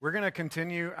We're going to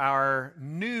continue our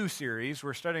new series.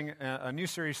 We're starting a new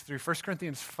series through 1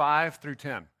 Corinthians 5 through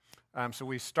 10. So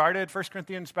we started 1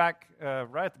 Corinthians back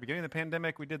right at the beginning of the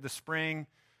pandemic. We did the spring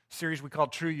series we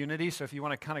called True Unity. So if you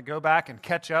want to kind of go back and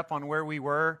catch up on where we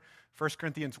were, 1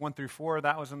 Corinthians 1 through 4,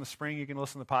 that was in the spring. You can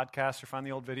listen to the podcast or find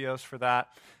the old videos for that.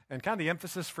 And kind of the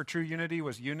emphasis for True Unity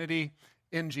was unity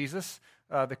in Jesus.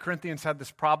 The Corinthians had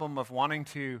this problem of wanting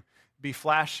to be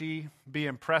flashy, be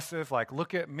impressive, like,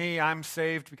 look at me, I'm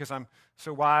saved because I'm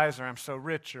so wise, or I'm so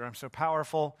rich, or I'm so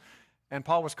powerful. And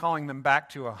Paul was calling them back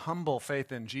to a humble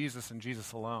faith in Jesus and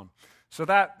Jesus alone. So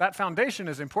that foundation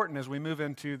is important as we move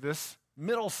into this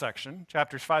middle section,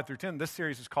 chapters 5 through 10. This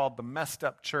series is called The Messed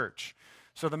Up Church.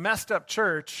 So the messed up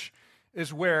church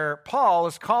is where Paul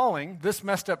is calling this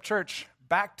messed up church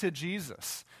back to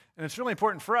Jesus. And it's really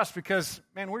important for us because,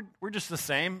 man, we're just the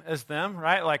same as them,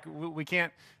 right? Like, we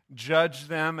can't judge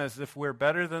them as if we're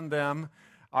better than them.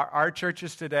 Our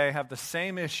churches today have the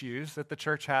same issues that the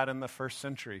church had in the first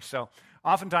century. So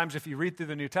oftentimes, if you read through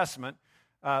the New Testament,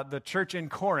 the church in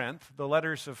Corinth, the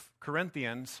letters of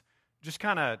Corinthians, just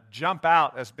kind of jump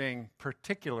out as being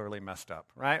particularly messed up,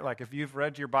 right? Like, if you've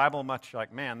read your Bible much,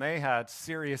 like, man, they had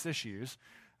serious issues.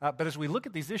 But as we look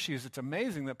at these issues, it's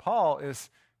amazing that Paul is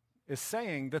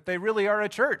saying that they really are a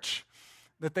church,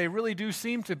 that they really do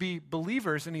seem to be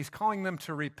believers, and he's calling them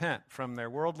to repent from their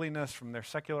worldliness, from their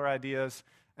secular ideas,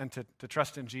 and to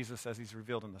trust in Jesus as he's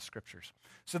revealed in the Scriptures.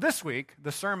 So this week,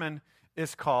 the sermon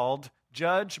is called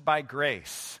Judge by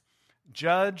Grace.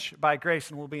 Judge by Grace,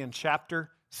 and we'll be in chapter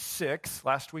 6.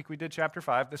 Last week we did chapter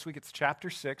 5. This week it's chapter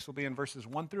 6. We'll be in verses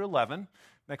 1 through 11.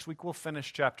 Next week we'll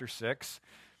finish chapter 6.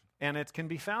 And it can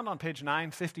be found on page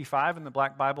 955 in the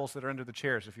black Bibles that are under the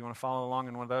chairs. If you want to follow along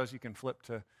in one of those, you can flip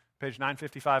to page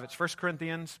 955. It's 1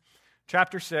 Corinthians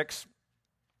chapter 6.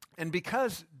 And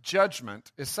because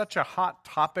judgment is such a hot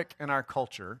topic in our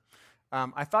culture,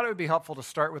 I thought it would be helpful to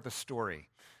start with a story.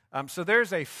 So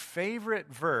there's a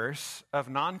favorite verse of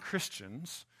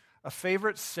non-Christians, a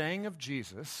favorite saying of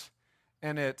Jesus,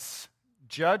 and it's,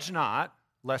 "Judge not,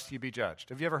 lest you be judged."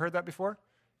 Have you ever heard that before?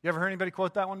 You ever heard anybody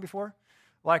quote that one before?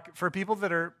 Like, for people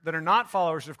that are not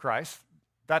followers of Christ,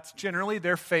 that's generally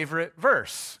their favorite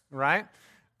verse, right?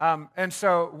 And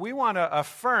so we want to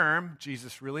affirm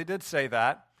Jesus really did say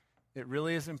that. It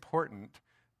really is important,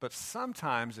 but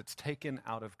sometimes it's taken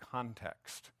out of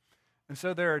context. And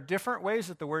so there are different ways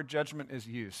that the word judgment is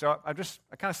used. So I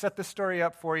kind of set this story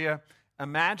up for you.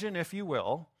 Imagine, if you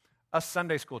will, a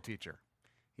Sunday school teacher.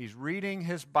 He's reading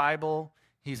his Bible.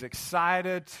 He's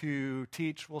excited to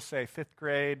teach, we'll say, 5th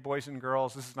grade, boys and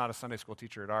girls. This is not a Sunday school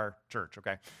teacher at our church,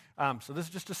 okay? So this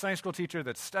is just a Sunday school teacher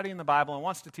that's studying the Bible and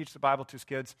wants to teach the Bible to his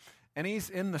kids. And he's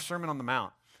in the Sermon on the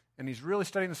Mount. And he's really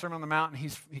studying the Sermon on the Mount.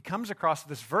 And he comes across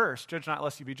this verse, "Judge not,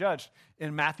 lest you be judged,"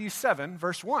 in Matthew 7,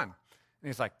 verse 1. And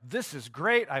he's like, this is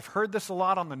great. I've heard this a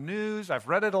lot on the news. I've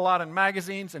read it a lot in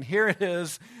magazines. And here it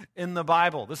is in the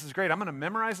Bible. This is great. I'm going to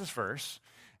memorize this verse.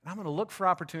 And I'm going to look for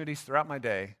opportunities throughout my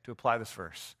day to apply this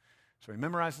verse. So he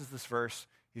memorizes this verse.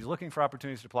 He's looking for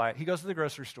opportunities to apply it. He goes to the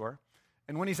grocery store.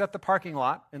 And when he's at the parking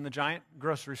lot in the giant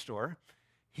grocery store,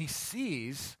 he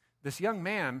sees this young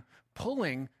man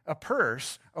pulling a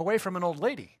purse away from an old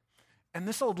lady. And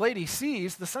this old lady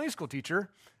sees the Sunday school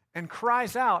teacher and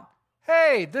cries out,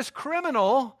 "Hey, this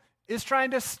criminal is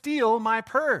trying to steal my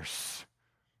purse."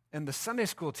 And the Sunday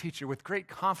school teacher, with great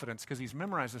confidence, because he's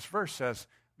memorized this verse, says,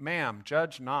 "Ma'am,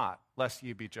 judge not, lest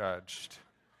ye be judged."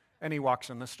 And he walks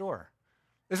in the store.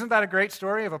 Isn't that a great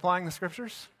story of applying the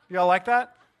Scriptures? You all like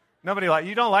that?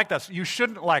 You don't like that. You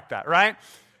shouldn't like that, right?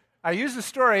 I use the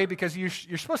story because you're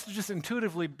supposed to just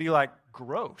intuitively be like,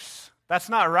 gross. That's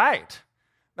not right.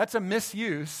 That's a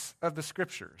misuse of the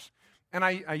Scriptures. And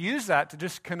I use that to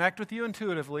just connect with you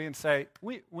intuitively and say,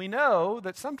 we know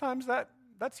that sometimes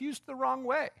that's used the wrong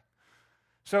way.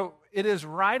 So it is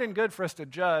right and good for us to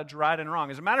judge right and wrong.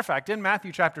 As a matter of fact, in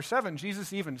Matthew chapter 7,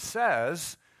 Jesus even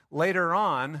says later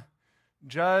on,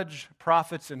 "Judge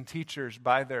prophets and teachers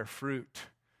by their fruit,"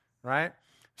 right?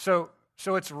 So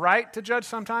it's right to judge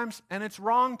sometimes, and it's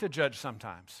wrong to judge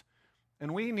sometimes.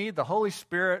 And we need the Holy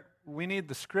Spirit, we need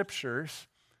the Scriptures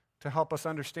to help us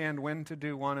understand when to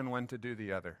do one and when to do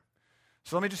the other.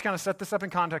 So let me just kind of set this up in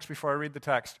context before I read the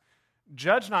text.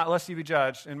 Judge not, lest you be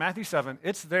judged. In Matthew 7,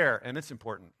 it's there, and it's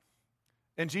important.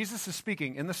 And Jesus is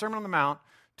speaking in the Sermon on the Mount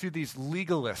to these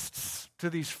legalists, to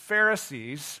these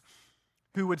Pharisees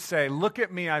who would say, "Look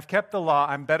at me, I've kept the law,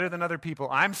 I'm better than other people,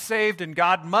 I'm saved, and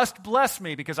God must bless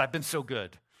me because I've been so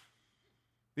good."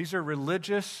 These are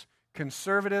religious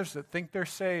conservatives that think they're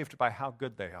saved by how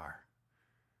good they are.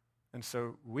 And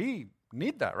so we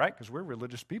need that, right? Because we're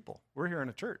religious people. We're here in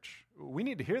a church. We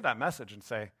need to hear that message and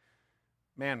say,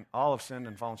 man, all have sinned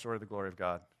and fallen short of the glory of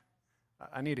God.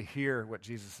 I need to hear what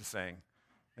Jesus is saying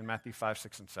in Matthew 5,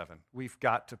 6, and 7. We've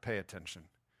got to pay attention.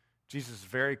 Jesus is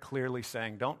very clearly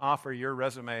saying, don't offer your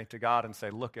resume to God and say,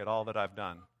 look at all that I've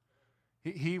done.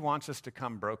 He wants us to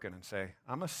come broken and say,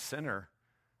 I'm a sinner.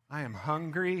 I am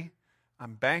hungry.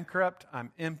 I'm bankrupt.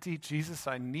 I'm empty. Jesus,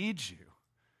 I need you.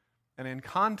 And in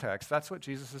context, that's what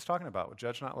Jesus is talking about.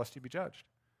 Judge not lest you be judged.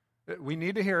 We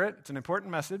need to hear it. It's an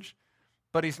important message.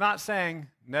 But he's not saying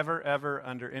never, ever,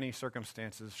 under any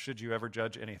circumstances, should you ever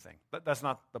judge anything. That's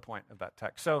not the point of that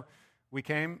text. So we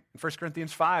came in 1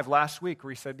 Corinthians 5 last week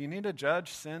where he said, you need to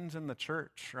judge sins in the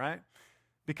church, right?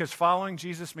 Because following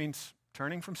Jesus means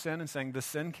turning from sin and saying, the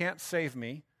sin can't save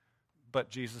me, but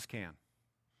Jesus can.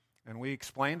 And we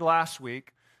explained last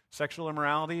week sexual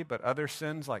immorality, but other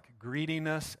sins like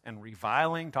greediness and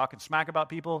reviling, talking smack about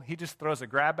people. He just throws a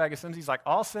grab bag of sins. He's like,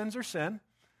 all sins are sin.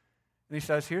 And he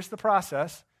says, here's the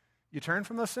process. You turn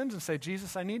from those sins and say,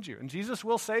 Jesus, I need you. And Jesus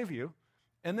will save you.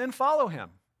 And then follow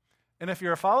him. And if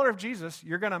you're a follower of Jesus,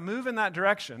 you're going to move in that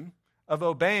direction of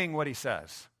obeying what he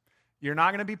says. You're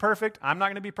not going to be perfect. I'm not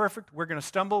going to be perfect. We're going to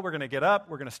stumble. We're going to get up.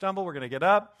 We're going to stumble. We're going to get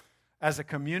up. As a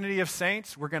community of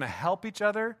saints, we're going to help each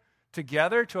other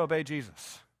together to obey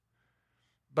Jesus.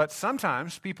 But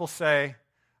sometimes people say,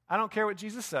 I don't care what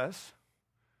Jesus says,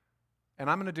 and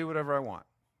I'm going to do whatever I want.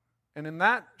 And in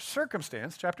that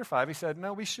circumstance, chapter 5, he said,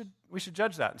 no, we should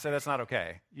judge that and say that's not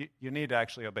okay. You need to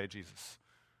actually obey Jesus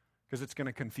because it's going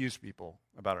to confuse people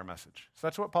about our message. So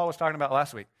that's what Paul was talking about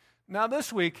last week. Now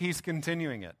this week, he's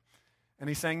continuing it. And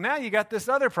he's saying, now you got this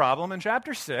other problem. In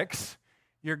chapter 6,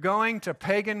 you're going to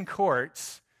pagan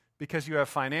courts because you have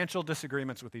financial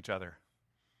disagreements with each other.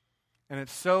 And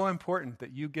it's so important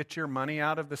that you get your money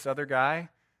out of this other guy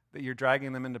that you're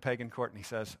dragging them into pagan court. And he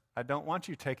says, I don't want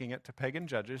you taking it to pagan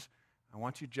judges. I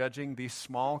want you judging these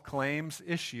small claims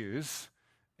issues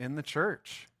in the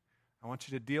church. I want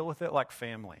you to deal with it like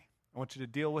family. I want you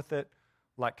to deal with it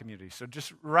like community. So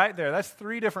just right there, that's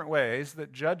 3 different ways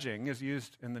that judging is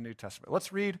used in the New Testament.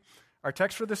 Let's read our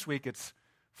text for this week. It's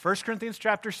 1 Corinthians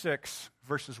chapter 6,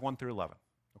 verses 1 through 11.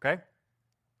 Okay?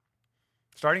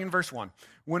 Starting in verse 1.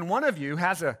 When one of you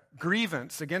has a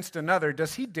grievance against another,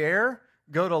 does he dare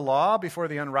go to law before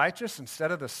the unrighteous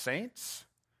instead of the saints?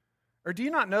 Or do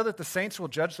you not know that the saints will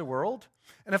judge the world?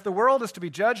 And if the world is to be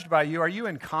judged by you, are you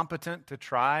incompetent to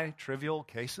try trivial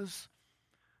cases?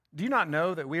 Do you not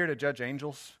know that we are to judge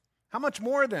angels? How much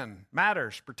more then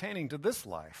matters pertaining to this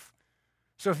life?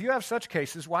 So if you have such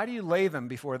cases, why do you lay them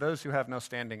before those who have no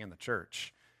standing in the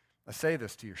church? I say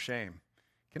this to your shame.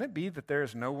 Can it be that there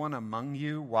is no one among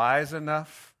you wise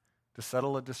enough to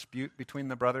settle a dispute between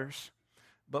the brothers?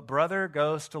 But brother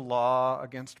goes to law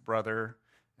against brother,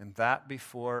 and that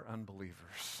before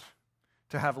unbelievers.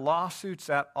 To have lawsuits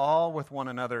at all with one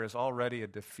another is already a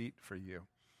defeat for you.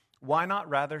 Why not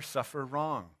rather suffer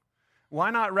wrong? Why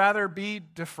not rather be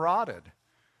defrauded?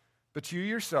 But you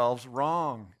yourselves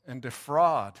wrong and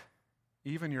defraud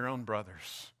even your own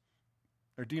brothers.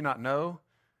 Or do you not know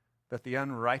that the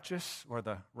unrighteous or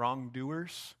the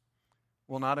wrongdoers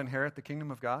will not inherit the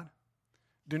kingdom of God?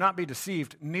 Do not be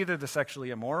deceived, neither the sexually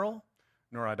immoral,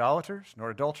 nor idolaters, nor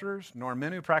adulterers, nor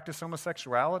men who practice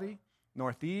homosexuality,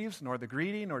 nor thieves, nor the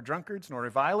greedy, nor drunkards, nor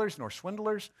revilers, nor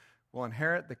swindlers will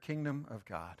inherit the kingdom of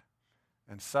God.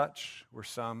 And such were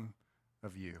some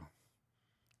of you.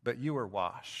 But you were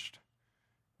washed,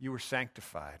 you were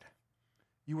sanctified,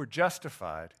 you were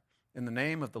justified in the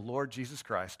name of the Lord Jesus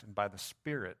Christ and by the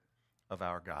Spirit of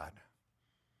our God.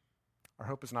 Our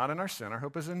hope is not in our sin, our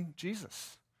hope is in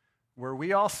Jesus. Were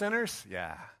we all sinners?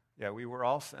 Yeah, we were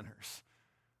all sinners.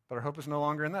 But our hope is no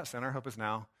longer in that sin. Our hope is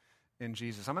now in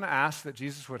Jesus. I'm going to ask that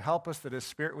Jesus would help us, that his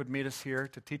Spirit would meet us here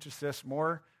to teach us this.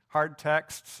 More hard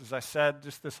texts. As I said,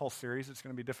 just this whole series, it's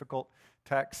going to be difficult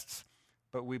texts.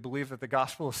 But we believe that the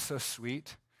gospel is so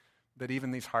sweet that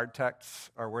even these hard texts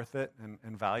are worth it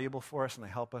and valuable for us, and they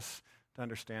help us to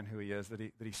understand who he is, that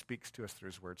he speaks to us through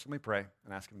his words. So let me pray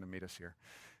and ask him to meet us here.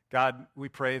 God, we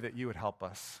pray that you would help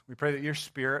us. We pray that your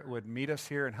Spirit would meet us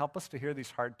here and help us to hear these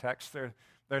hard texts.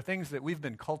 They're things that we've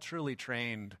been culturally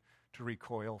trained to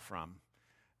recoil from.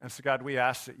 And so, God, we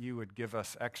ask that you would give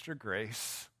us extra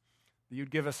grace, that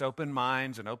you'd give us open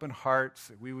minds and open hearts,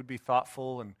 that we would be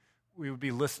thoughtful and we would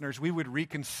be listeners. We would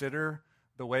reconsider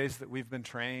the ways that we've been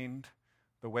trained,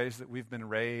 the ways that we've been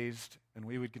raised, and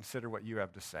we would consider what you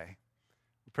have to say.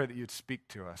 We pray that you'd speak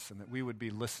to us and that we would be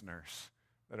listeners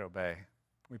that obey.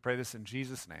 We pray this in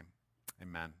Jesus' name.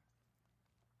 Amen.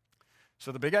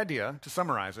 So the big idea, to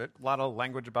summarize it, a lot of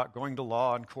language about going to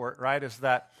law and court, right, is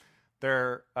that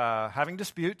They're having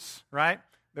disputes, right?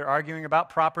 They're arguing about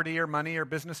property or money or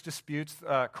business disputes.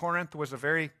 Corinth was a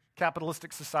very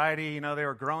capitalistic society. They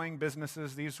were growing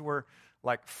businesses. These were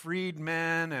like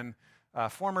freedmen and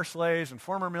former slaves and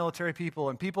former military people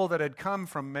and people that had come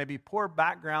from maybe poor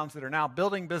backgrounds that are now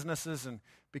building businesses and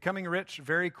becoming rich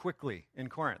very quickly in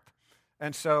Corinth.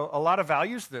 And so a lot of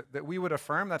values that we would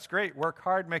affirm, that's great, work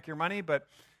hard, make your money, but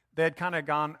they had kind of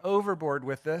gone overboard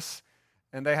with this,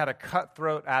 and they had a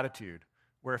cutthroat attitude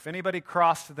where if anybody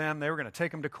crossed them, they were going to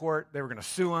take them to court, they were going to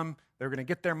sue them, they were going to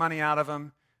get their money out of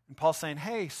them. And Paul's saying,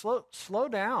 hey, slow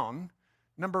down.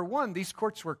 Number one, these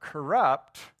courts were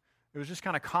corrupt. It was just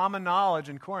kind of common knowledge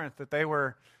in Corinth that they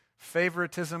were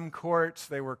favoritism courts,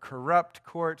 they were corrupt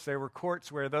courts, they were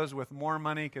courts where those with more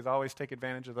money could always take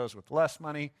advantage of those with less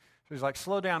money. So he's like,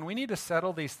 slow down. We need to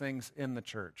settle these things in the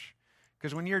church.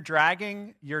 Because when you're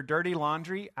dragging your dirty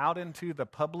laundry out into the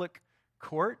public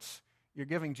courts, you're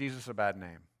giving Jesus a bad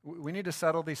name. We need to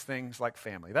settle these things like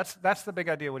family. That's the big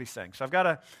idea of what he's saying. So I've got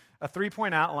a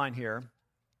 3-point outline here.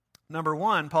 Number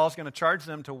one, Paul's going to charge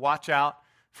them to watch out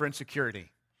for insecurity.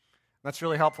 That's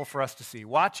really helpful for us to see.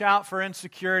 Watch out for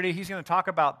insecurity. He's going to talk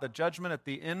about the judgment at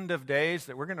the end of days,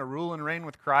 that we're going to rule and reign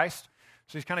with Christ.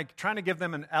 So he's kind of trying to give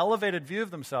them an elevated view of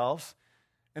themselves.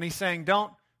 And he's saying,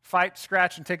 don't fight,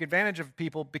 scratch, and take advantage of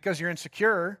people because you're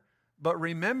insecure, but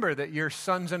remember that you're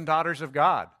sons and daughters of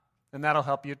God, and that'll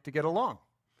help you to get along.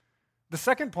 The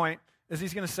second point is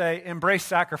he's going to say, embrace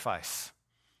sacrifice.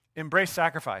 Embrace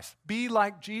sacrifice. Be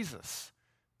like Jesus.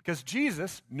 Because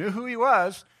Jesus knew who he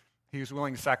was. He was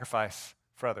willing to sacrifice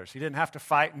for others. He didn't have to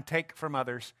fight and take from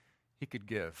others. He could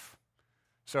give.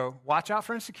 So watch out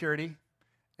for insecurity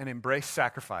and embrace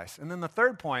sacrifice. And then the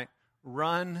third point,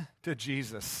 run to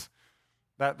Jesus.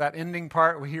 That ending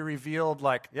part where he revealed,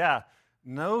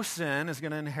 no sin is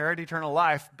going to inherit eternal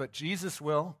life, but Jesus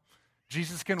will.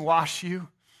 Jesus can wash you.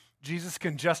 Jesus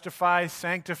can justify,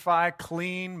 sanctify,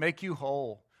 clean, make you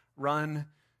whole. Run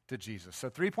to Jesus.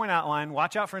 So 3-point outline,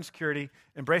 watch out for insecurity,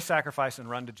 embrace sacrifice, and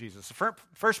run to Jesus. The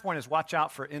first point is watch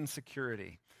out for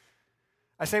insecurity.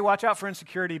 I say watch out for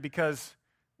insecurity because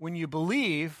when you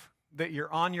believe that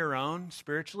you're on your own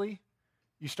spiritually,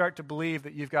 you start to believe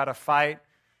that you've got to fight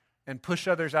and push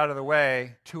others out of the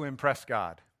way to impress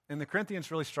God. And the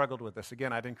Corinthians really struggled with this.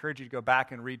 Again, I'd encourage you to go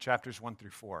back and read chapters 1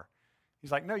 through 4.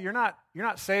 He's like, no, you're not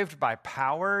saved by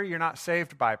power. You're not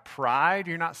saved by pride.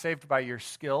 You're not saved by your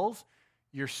skills.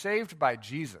 You're saved by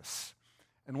Jesus.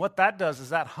 And what that does is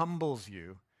that humbles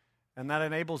you, and that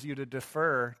enables you to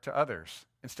defer to others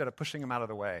instead of pushing them out of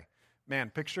the way. Man,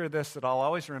 picture this that I'll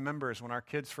always remember is when our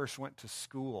kids first went to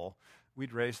school,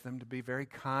 we'd raise them to be very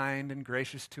kind and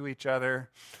gracious to each other.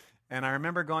 And I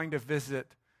remember going to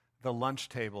visit the lunch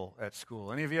table at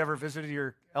school. Any of you ever visited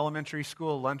your elementary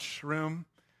school lunchroom?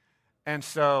 And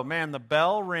so, man, the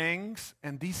bell rings,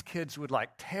 and these kids would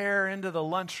tear into the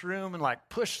lunchroom and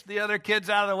push the other kids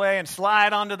out of the way and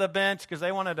slide onto the bench because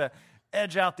they wanted to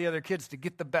edge out the other kids to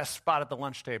get the best spot at the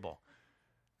lunch table.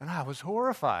 And I was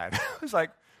horrified. I was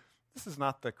like, this is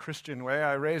not the Christian way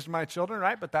I raised my children,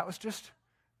 right? But that was just,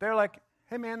 they're like,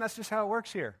 hey, man, that's just how it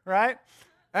works here, right?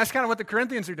 That's kind of what the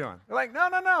Corinthians are doing. They're like,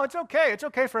 no, it's okay. It's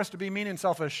okay for us to be mean and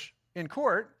selfish in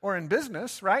court or in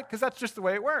business, right? Because that's just the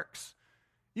way it works.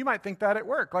 You might think that at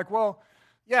work.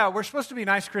 We're supposed to be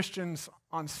nice Christians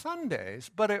on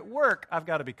Sundays, but at work, I've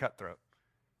got to be cutthroat,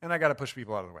 and I got to push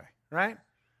people out of the way, right?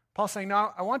 Paul's saying,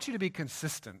 no, I want you to be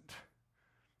consistent.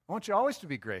 I want you always to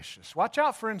be gracious. Watch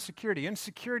out for insecurity.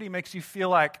 Insecurity makes you feel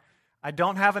like I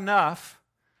don't have enough,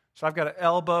 so I've got to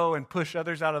elbow and push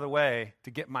others out of the way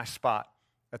to get my spot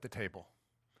at the table.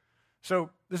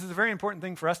 So this is a very important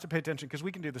thing for us to pay attention because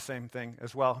we can do the same thing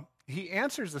as well. He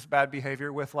answers this bad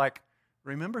behavior with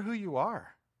remember who you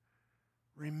are.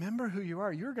 Remember who you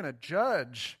are. You're going to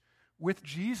judge with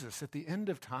Jesus at the end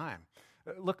of time.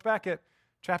 Look back at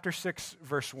chapter 6,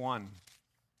 verse 1.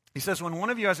 He says, when one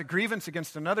of you has a grievance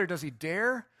against another, does he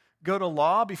dare go to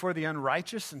law before the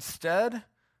unrighteous instead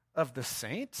of the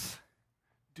saints?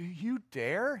 Do you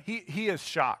dare? He is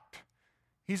shocked.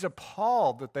 He's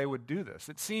appalled that they would do this.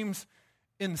 It seems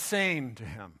insane to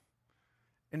him.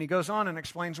 And he goes on and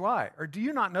explains why. Or do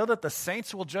you not know that the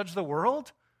saints will judge the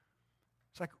world?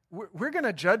 It's like, we're going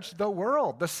to judge the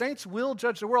world. The saints will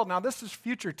judge the world. Now, this is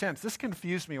future tense. This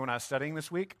confused me when I was studying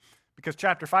this week because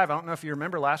chapter 5, I don't know if you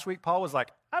remember last week, Paul was like,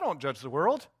 I don't judge the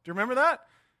world. Do you remember that?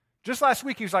 Just last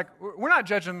week, he was like, we're not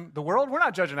judging the world. We're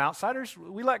not judging outsiders.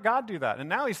 We let God do that. And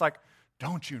now he's like,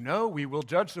 don't you know we will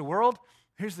judge the world?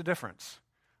 Here's the difference.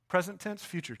 Present tense,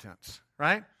 future tense,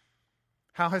 right?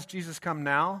 How has Jesus come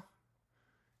now?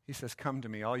 He says, come to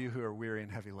me, all you who are weary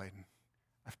and heavy laden.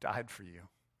 I've died for you.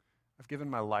 I've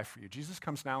given my life for you. Jesus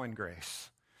comes now in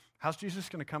grace. How's Jesus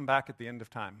going to come back at the end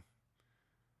of time?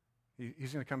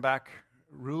 He's going to come back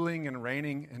ruling and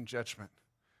reigning in judgment.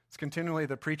 It's continually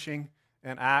the preaching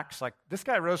and Acts, like, this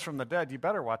guy rose from the dead. You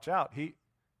better watch out. He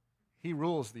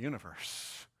rules the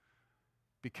universe.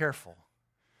 Be careful.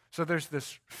 So there's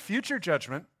this future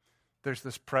judgment. There's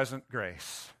this present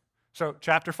grace. So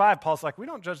chapter 5, Paul's like, we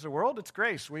don't judge the world. It's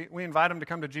grace. We invite them to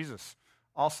come to Jesus.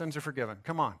 All sins are forgiven.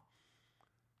 Come on.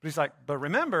 But he's like, but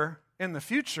remember, in the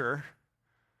future,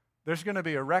 there's going to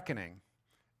be a reckoning.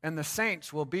 And the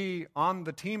saints will be on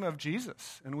the team of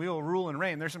Jesus, and we will rule and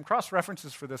reign. There's some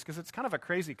cross-references for this because it's kind of a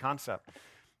crazy concept.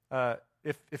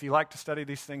 If you like to study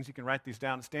these things, you can write these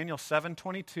down. It's Daniel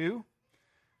 7:22,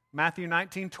 Matthew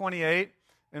 19:28,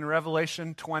 and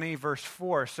Revelation 20, verse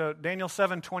 4. So Daniel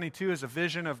 7:22 is a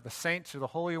vision of the saints or the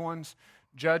holy ones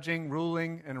judging,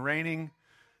 ruling, and reigning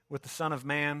with the Son of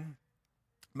Man.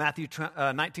 Matthew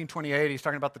 19:28, he's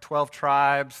talking about the 12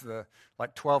 tribes, the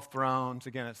 12 thrones.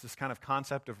 Again, it's this kind of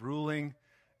concept of ruling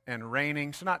and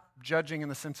reigning. So not judging in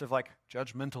the sense of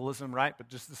judgmentalism, right? But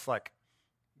just this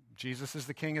Jesus is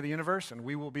the king of the universe, and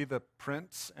we will be the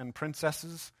prince and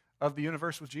princesses of the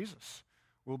universe with Jesus.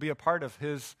 We'll be a part of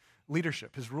his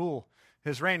leadership, his rule,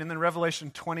 his reign. And then Revelation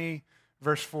 20,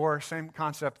 verse 4, same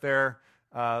concept there.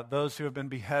 Those who have been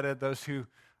beheaded, those who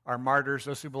are martyrs,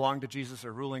 those who belong to Jesus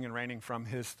are ruling and reigning from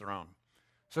his throne.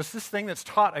 So it's this thing that's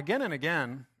taught again and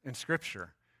again in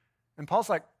Scripture. And Paul's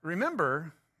like,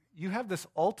 remember, you have this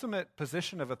ultimate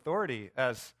position of authority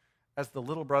as the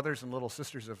little brothers and little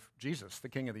sisters of Jesus, the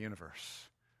King of the universe.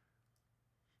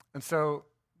 And so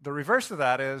the reverse of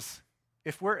that is,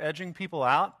 if we're edging people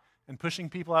out and pushing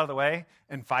people out of the way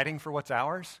and fighting for what's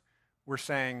ours, we're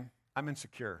saying, I'm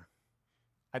insecure.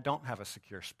 I don't have a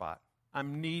secure spot.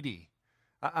 I'm needy.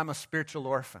 I'm a spiritual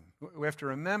orphan. We have to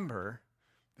remember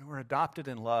that we're adopted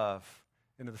in love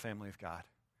into the family of God.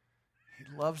 He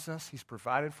loves us. He's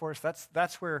provided for us.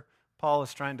 That's where Paul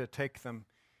is trying to take them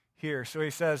here. So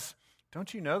he says,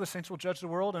 don't you know the saints will judge the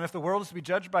world? And if the world is to be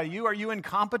judged by you, are you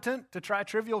incompetent to try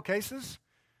trivial cases?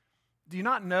 Do you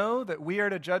not know that we are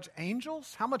to judge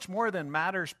angels? How much more than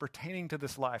matters pertaining to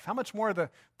this life? How much more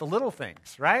the little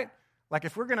things, right? Like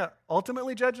if we're going to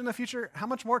ultimately judge in the future, how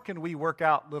much more can we work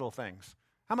out little things?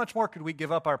 How much more could we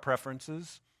give up our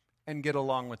preferences and get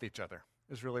along with each other,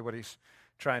 is really what he's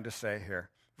trying to say here.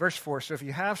 Verse 4, so if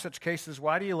you have such cases,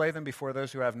 why do you lay them before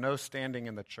those who have no standing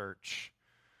in the church?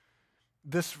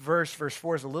 This verse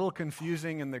 4, is a little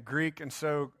confusing in the Greek, and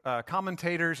so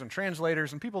commentators and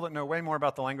translators and people that know way more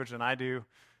about the language than I do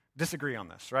disagree on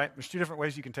this, right? There's two different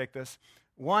ways you can take this.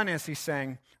 One is he's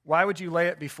saying, why would you lay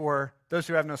it before those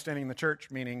who have no standing in the church,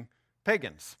 meaning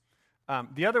pagans?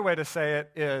 The other way to say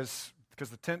it is, because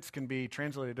the tense can be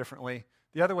translated differently,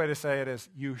 the other way to say it is,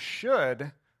 you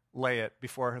should lay it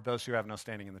before those who have no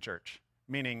standing in the church,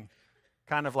 meaning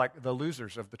kind of like the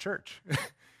losers of the church.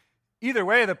 Either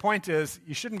way, the point is,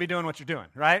 you shouldn't be doing what you're doing,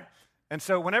 right? And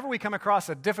so whenever we come across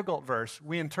a difficult verse,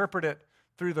 we interpret it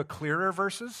through the clearer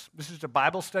verses. This is a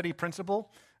Bible study principle.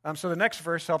 So the next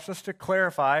verse helps us to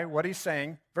clarify what he's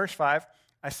saying. Verse 5,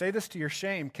 I say this to your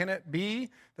shame. Can it be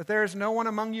that there is no one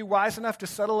among you wise enough to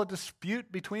settle a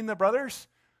dispute between the brothers?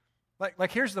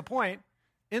 Like here's the point.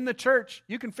 In the church,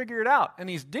 you can figure it out. And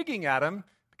he's digging at them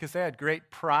because they had great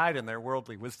pride in their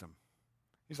worldly wisdom.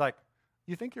 He's like,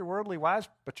 you think you're worldly wise,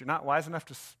 but you're not wise enough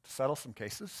to settle some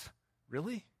cases?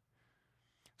 Really?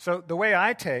 So the way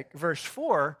I take verse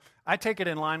 4, I take it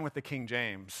in line with the King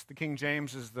James. The King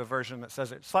James is the version that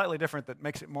says it slightly different, that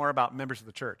makes it more about members of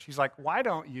the church. He's like, why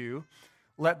don't you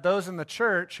let those in the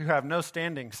church who have no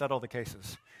standing settle the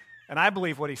cases? And I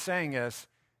believe what he's saying is,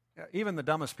 even the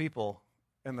dumbest people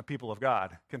and the people of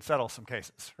God can settle some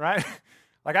cases, right?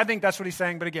 I think that's what he's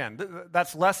saying, but again,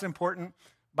 that's less important.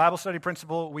 Bible study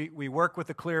principle, we work with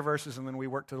the clear verses and then we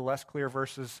work to the less clear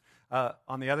verses.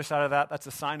 On the other side of that, that's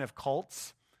a sign of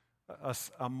cults.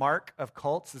 A mark of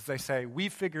cults is they say, we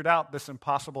figured out this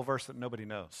impossible verse that nobody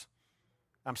knows.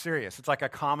 I'm serious. It's like a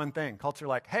common thing. Cults are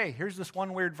like, hey, here's this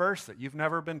one weird verse that you've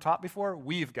never been taught before.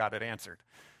 We've got it answered,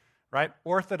 right?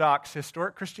 Orthodox,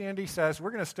 historic Christianity says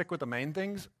we're going to stick with the main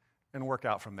things and work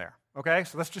out from there, okay?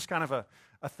 So that's just kind of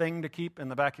a thing to keep in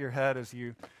the back of your head as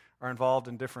you are involved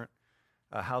in different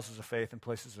houses of faith and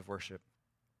places of worship.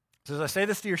 So as I say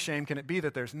this to your shame, can it be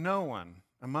that there's no one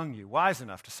among you wise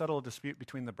enough to settle a dispute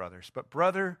between the brothers? But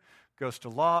brother goes to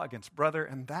law against brother,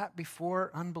 and that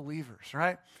before unbelievers,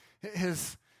 right?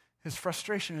 His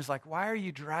frustration is like, why are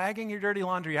you dragging your dirty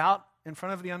laundry out in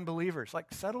front of the unbelievers? Like,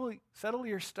 settle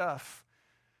your stuff,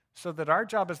 so that our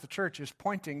job as the church is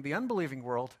pointing the unbelieving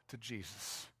world to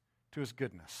Jesus, to his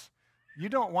goodness. You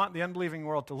don't want the unbelieving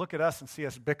world to look at us and see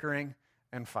us bickering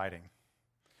and fighting.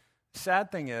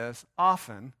 Sad thing is,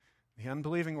 often the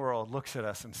unbelieving world looks at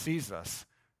us and sees us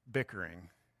bickering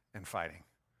and fighting.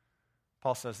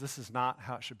 Paul says this is not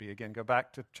how it should be. Again, go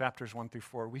back to chapters 1 through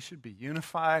 4. We should be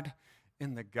unified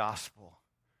in the gospel.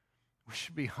 We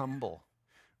should be humble.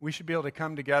 We should be able to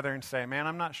come together and say, man,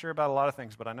 I'm not sure about a lot of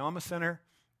things, but I know I'm a sinner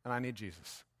and I need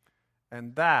Jesus.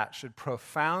 And that should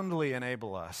profoundly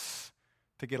enable us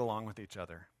to get along with each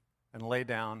other and lay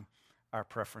down our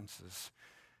preferences.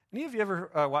 Any of you ever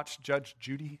watched Judge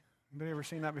Judy? Anybody ever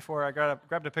seen that before? I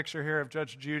grabbed a picture here of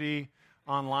Judge Judy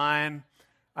online.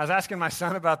 I was asking my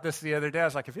son about this the other day. I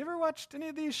was like, have you ever watched any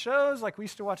of these shows? Like, we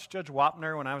used to watch Judge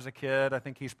Wapner when I was a kid. I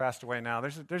think he's passed away now.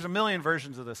 There's a million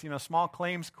versions of this. Small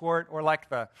claims court, or like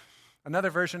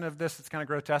another version of this that's kind of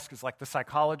grotesque is like the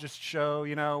psychologist show,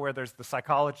 where there's the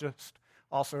psychologist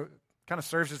also kind of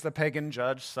serves as the pagan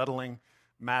judge, settling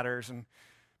matters, and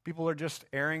people are just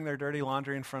airing their dirty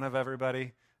laundry in front of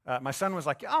everybody. My son was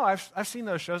like, oh, I've seen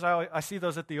those shows. I see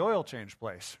those at the oil change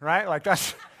place, right? Like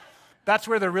that's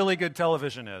where the really good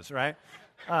television is, right?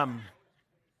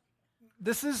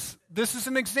 This is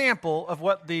an example of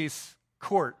what these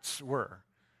courts were.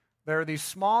 There are these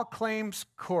small claims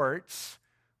courts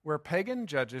where pagan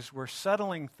judges were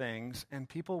settling things and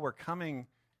people were coming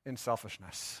in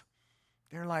selfishness.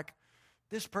 They're like,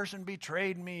 this person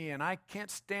betrayed me and I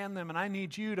can't stand them and I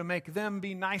need you to make them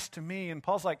be nice to me. And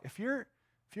Paul's like, if you're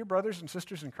brothers and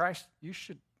sisters in Christ, you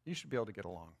should be able to get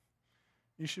along.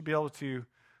 You should be able to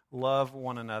love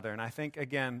one another. And I think,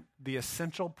 again, the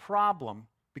essential problem,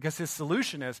 because his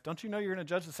solution is, don't you know you're going to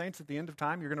judge the saints at the end of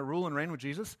time? You're going to rule and reign with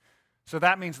Jesus? So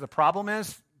that means the problem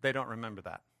is they don't remember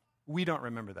that. We don't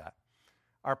remember that.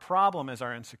 Our problem is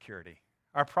our insecurity.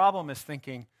 Our problem is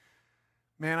thinking,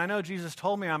 man, I know Jesus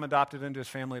told me I'm adopted into his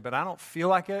family, but I don't feel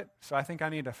like it, so I think I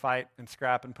need to fight and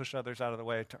scrap and push others out of the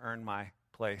way to earn my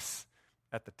place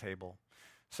at the table.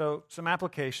 So some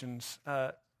applications.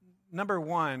 Number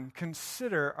one,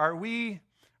 consider, are we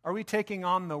taking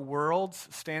on the world's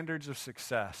standards of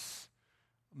success,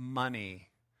 money,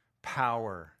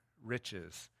 power,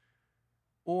 riches,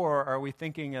 or are we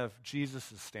thinking of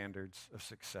Jesus' standards of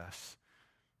success?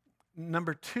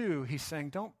 Number two, he's saying,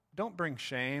 don't bring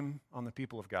shame on the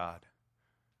people of God,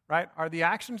 right? Are the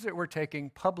actions that we're taking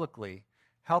publicly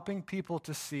helping people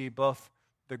to see both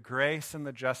the grace and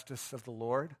the justice of the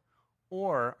Lord,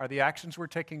 or are the actions we're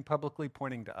taking publicly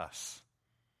pointing to us?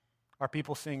 Are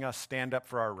people seeing us stand up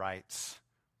for our rights,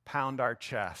 pound our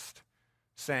chest,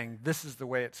 saying, this is the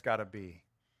way it's got to be?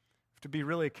 We have to be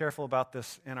really careful about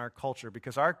this in our culture,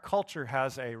 because our culture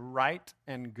has a right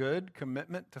and good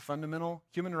commitment to fundamental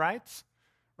human rights,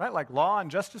 right? Like law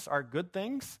and justice are good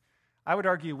things. I would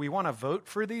argue we want to vote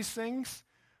for these things,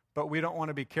 but we don't want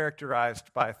to be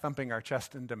characterized by thumping our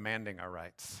chest and demanding our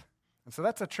rights. And so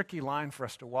that's a tricky line for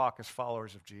us to walk as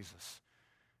followers of Jesus.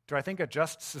 Do I think a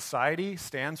just society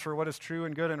stands for what is true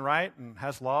and good and right and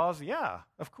has laws? Yeah,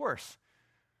 of course.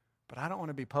 But I don't want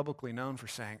to be publicly known for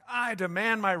saying, I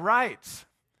demand my rights.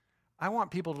 I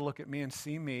want people to look at me and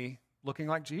see me looking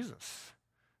like Jesus,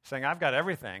 saying, I've got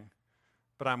everything,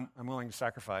 but I'm willing to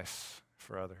sacrifice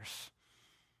for others.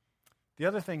 The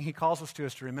other thing he calls us to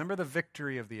is to remember the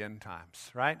victory of the end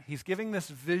times, right? He's giving this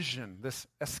vision, this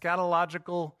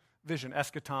eschatological vision.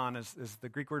 Eschaton is the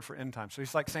Greek word for end time. So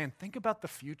he's like saying, think about the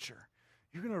future.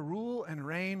 You're going to rule and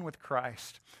reign with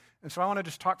Christ. And so I want to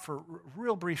just talk for a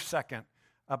real brief second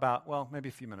about, well, maybe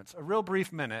a few minutes, a real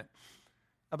brief minute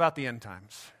about the end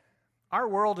times. Our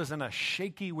world is in a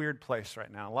shaky, weird place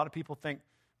right now. A lot of people think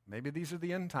maybe these are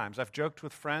the end times. I've joked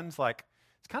with friends like,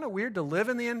 it's kind of weird to live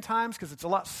in the end times because it's a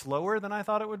lot slower than I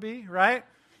thought it would be, right?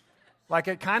 Like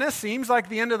it kind of seems like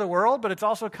the end of the world, but it's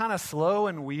also kind of slow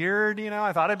and weird,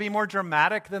 I thought it'd be more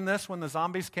dramatic than this when the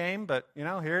zombies came, but,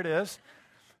 here it is.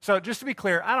 So just to be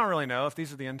clear, I don't really know if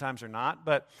these are the end times or not,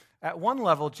 but at one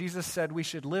level, Jesus said we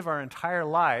should live our entire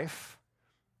life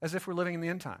as if we're living in the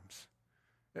end times.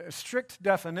 A strict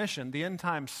definition, the end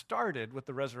times started with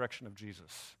the resurrection of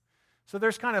Jesus. So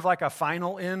there's kind of like a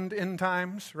final end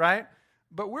times, right?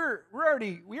 But we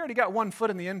already got one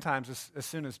foot in the end times as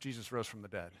soon as Jesus rose from the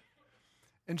dead.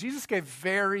 And Jesus gave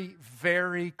very,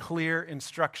 very clear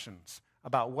instructions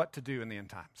about what to do in the end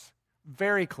times.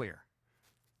 Very clear.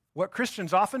 What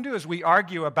Christians often do is we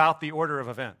argue about the order of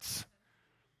events.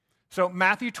 So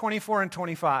Matthew 24 and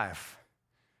 25,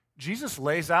 Jesus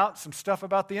lays out some stuff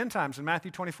about the end times in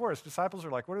Matthew 24. His disciples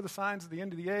are like, what are the signs of the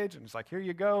end of the age? And he's like, here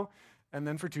you go. And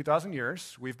then for 2,000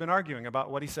 years, we've been arguing about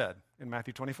what he said in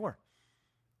Matthew 24.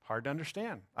 Hard to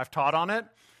understand. I've taught on it.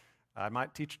 I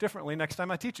might teach differently next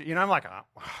time I teach it. I'm like,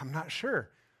 I'm not sure.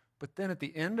 But then at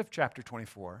the end of chapter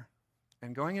 24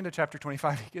 and going into chapter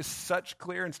 25, he gives such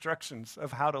clear instructions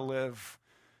of how to live.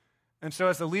 And so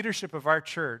as the leadership of our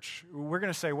church, we're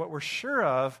going to say what we're sure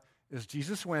of is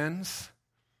Jesus wins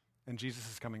and Jesus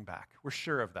is coming back. We're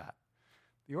sure of that.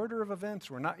 The order of events,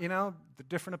 we're not, the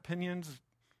different opinions,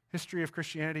 history of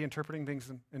Christianity, interpreting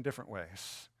things in different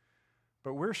ways.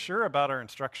 But we're sure about our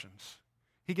instructions.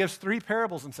 He gives 3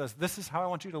 parables and says, this is how I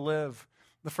want you to live.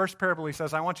 The first parable, he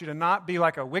says, I want you to not be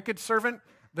like a wicked servant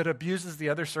that abuses the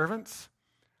other servants.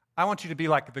 I want you to be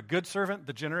like the good servant,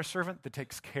 the generous servant that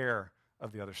takes care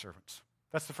of the other servants.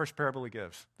 That's the first parable he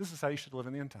gives. This is how you should live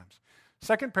in the end times.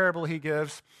 Second parable he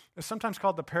gives is sometimes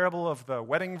called the parable of the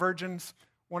wedding virgins,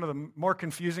 one of the more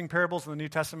confusing parables in the New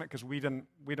Testament because we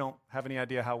don't have any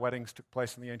idea how weddings took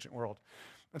place in the ancient world.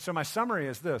 And so my summary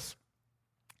is this.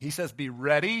 He says, be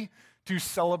ready to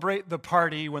celebrate the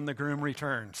party when the groom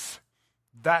returns.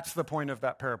 That's the point of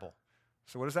that parable.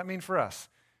 So what does that mean for us?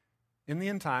 In the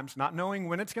end times, not knowing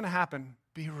when it's going to happen,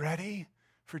 be ready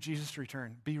for Jesus to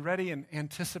return. Be ready and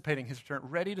anticipating his return,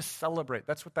 ready to celebrate.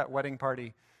 That's what that wedding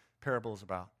party parable is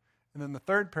about. And then the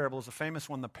third parable is a famous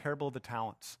one, the parable of the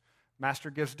talents. Master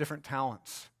gives different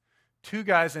talents. 2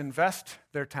 guys invest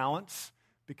their talents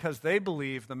because they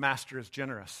believe the master is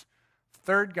generous.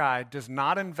 Third guy does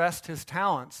not invest his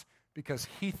talents because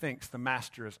he thinks the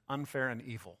master is unfair and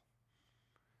evil.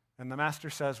 And the master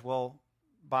says, well,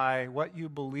 by what you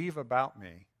believe about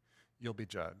me, you'll be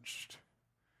judged.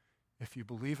 If you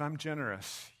believe I'm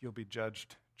generous, you'll be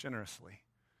judged generously.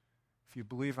 If you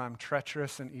believe I'm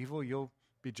treacherous and evil, you'll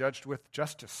be judged with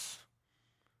justice.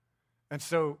 And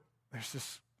so there's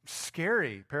this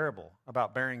scary parable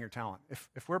about burying your talent.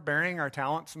 If we're burying our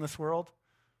talents in this world,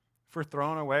 if we're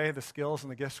throwing away the skills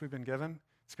and the gifts we've been given,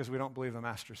 it's because we don't believe the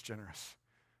master is generous.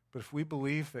 But if we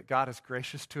believe that God is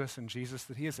gracious to us in Jesus,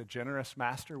 that he is a generous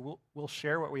master, we'll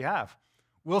share what we have.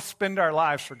 We'll spend our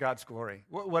lives for God's glory.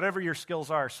 Whatever your skills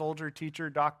are, soldier, teacher,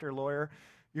 doctor, lawyer,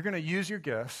 you're going to use your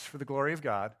gifts for the glory of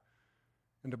God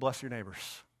and to bless your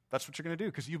neighbors. That's what you're going to do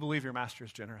because you believe your master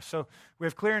is generous. So we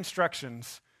have clear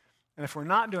instructions, and if we're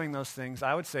not doing those things,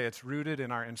 I would say it's rooted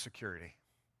in our insecurity.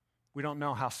 We don't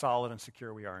know how solid and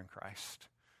secure we are in Christ.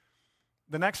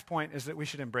 The next point is that we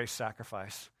should embrace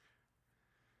sacrifice.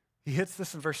 He hits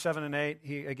this in verse 7 and 8.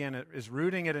 He, again, is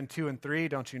rooting it in 2 and 3.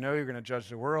 Don't you know you're going to judge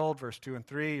the world? Verse 2 and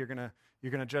 3, you're going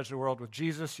to judge the world with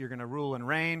Jesus. You're going to rule and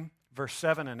reign. Verse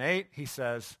 7 and 8, he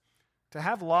says, to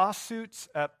have lawsuits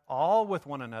at all with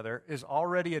one another is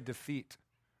already a defeat.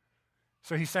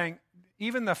 So he's saying,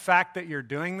 even the fact that you're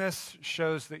doing this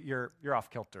shows that you're off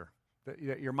kilter,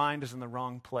 that your mind is in the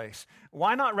wrong place.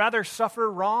 Why not rather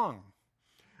suffer wrong?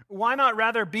 Why not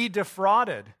rather be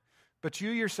defrauded? But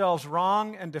you yourselves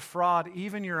wrong and defraud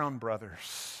even your own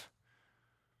brothers.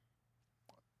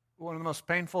 One of the most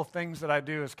painful things that I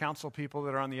do is counsel people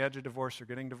that are on the edge of divorce or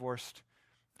getting divorced,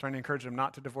 trying to encourage them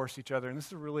not to divorce each other. And this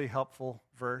is a really helpful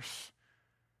verse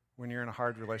when you're in a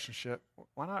hard relationship.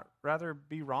 Why not rather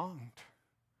be wronged?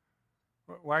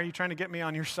 Why are you trying to get me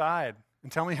on your side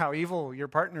and tell me how evil your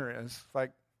partner is?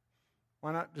 Like,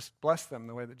 why not just bless them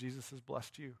the way that Jesus has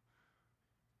blessed you?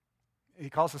 He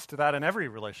calls us to that in every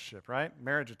relationship, right?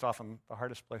 Marriage, it's often the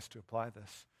hardest place to apply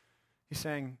this. He's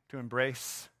saying to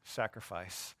embrace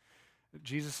sacrifice.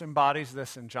 Jesus embodies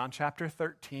this in John chapter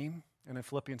 13 and in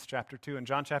Philippians chapter 2. In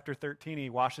John chapter 13, he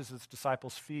washes his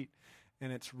disciples' feet,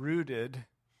 and it's rooted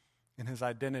in his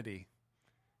identity.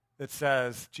 It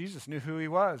says Jesus knew who he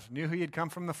was, knew he had come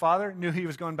from the Father, knew he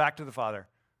was going back to the Father.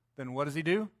 Then what does he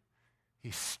do?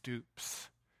 He stoops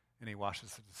and he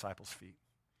washes the disciples' feet.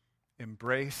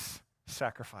 Embrace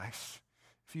sacrifice.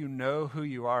 If you know who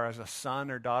you are as a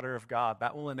son or daughter of God,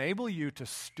 that will enable you to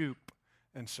stoop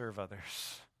and serve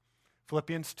others.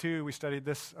 Philippians 2, we studied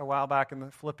this a while back in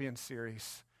the Philippians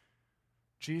series.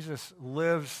 Jesus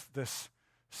lives this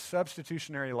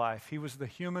substitutionary life. He was the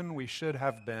human we should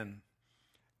have been.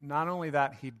 Not only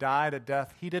that, he died a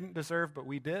death he didn't deserve, but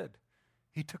we did.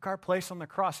 He took our place on the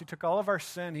cross. He took all of our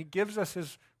sin. He gives us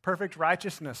his perfect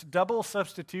righteousness, double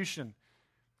substitution,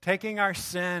 taking our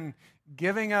sin,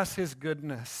 giving us his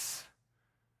goodness.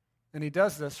 And he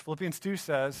does this, Philippians 2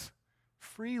 says,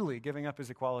 freely giving up his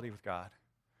equality with God,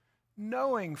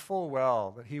 knowing full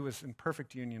well that he was in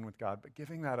perfect union with God, but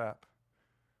giving that up.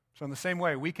 So in the same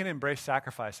way, we can embrace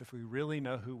sacrifice if we really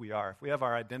know who we are, if we have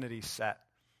our identity set.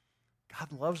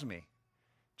 God loves me.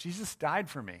 Jesus died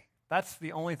for me. That's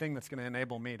the only thing that's going to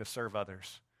enable me to serve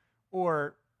others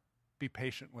or be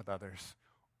patient with others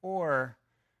or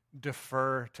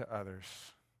defer to others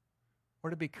or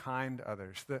to be kind to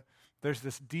others. There's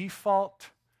this default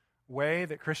way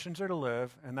that Christians are to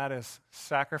live, and that is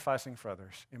sacrificing for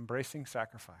others, embracing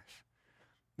sacrifice.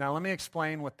 Now, let me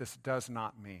explain what this does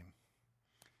not mean.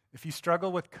 If you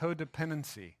struggle with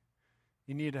codependency,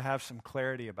 you need to have some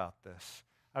clarity about this.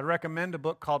 I'd recommend a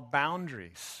book called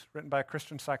Boundaries, written by a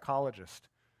Christian psychologist.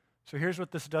 So here's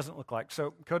what this doesn't look like.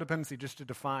 So codependency, just to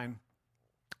define,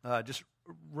 just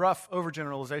rough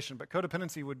overgeneralization, but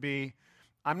codependency would be,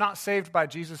 I'm not saved by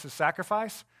Jesus'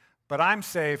 sacrifice, but I'm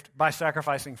saved by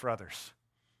sacrificing for others.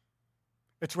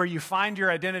 It's where you find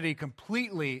your identity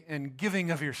completely in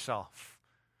giving of yourself.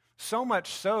 So much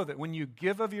so that when you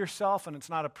give of yourself and it's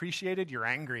not appreciated, you're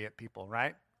angry at people,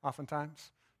 right?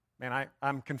 Oftentimes. Man,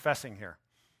 I'm confessing here.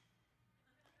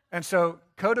 And so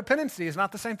codependency is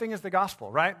not the same thing as the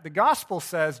gospel, right? The gospel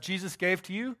says Jesus gave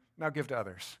to you, now give to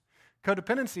others.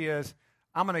 Codependency is,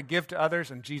 I'm going to give to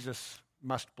others and Jesus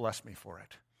must bless me for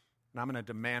it. And I'm going to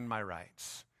demand my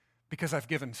rights because I've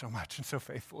given so much and so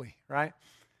faithfully, right?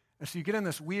 And so you get in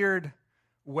this weird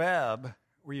web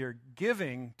where you're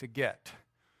giving to get.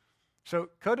 So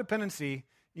codependency,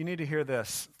 you need to hear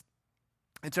this.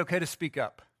 It's okay to speak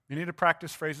up. You need to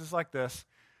practice phrases like this.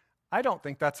 I don't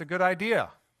think that's a good idea.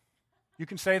 You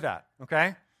can say that,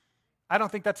 okay? I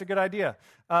don't think that's a good idea.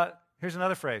 Here's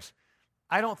another phrase.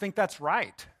 I don't think that's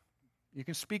right. You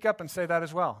can speak up and say that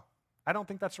as well. I don't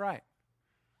think that's right.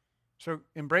 So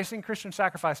embracing Christian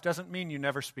sacrifice doesn't mean you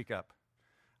never speak up.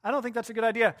 I don't think that's a good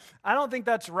idea. I don't think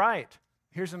that's right.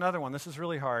 Here's another one. This is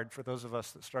really hard for those of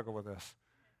us that struggle with this.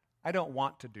 I don't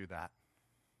want to do that.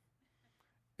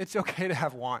 It's okay to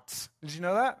have wants. Did you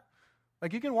know that?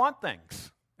 Like, you can want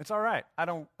things. It's all right. I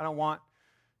don't want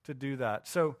to do that.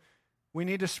 So we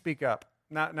need to speak up.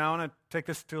 Now I want to take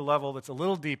this to a level that's a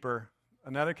little deeper,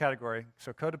 another category.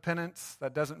 So codependence,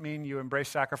 that doesn't mean you embrace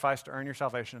sacrifice to earn your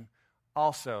salvation.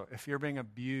 Also, if you're being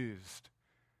abused,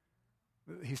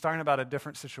 he's talking about a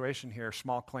different situation here,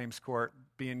 small claims court,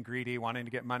 being greedy, wanting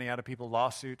to get money out of people,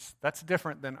 lawsuits. That's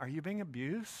different than, are you being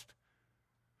abused?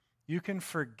 You can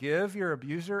forgive your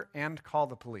abuser and call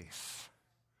the police.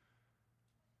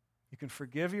 You can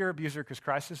forgive your abuser because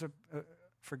Christ has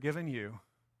forgiven you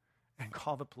and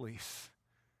call the police.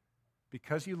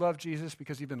 Because you love Jesus,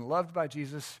 because you've been loved by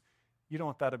Jesus, you don't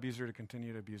want that abuser to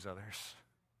continue to abuse others.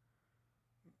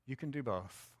 You can do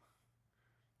both.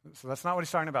 So that's not what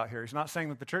he's talking about here. He's not saying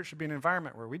that the church should be an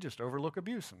environment where we just overlook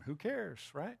abuse and who cares,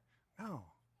 right? No.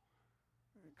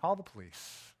 Call the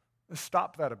police.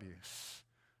 Stop that abuse.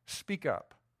 Speak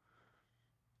up.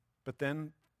 But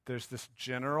then there's this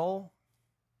general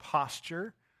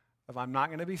posture of, I'm not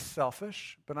going to be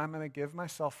selfish, but I'm going to give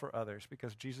myself for others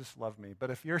because Jesus loved me.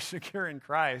 But if you're secure in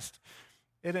Christ,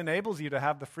 it enables you to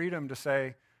have the freedom to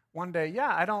say one day, yeah,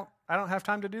 I don't have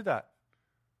time to do that.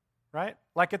 Right?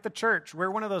 Like at the church, we're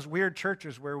one of those weird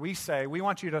churches where we say, we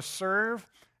want you to serve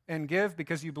and give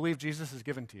because you believe Jesus is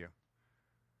given to you.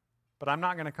 But I'm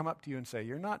not going to come up to you and say,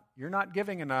 you're not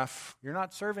giving enough, you're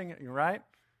not serving, right?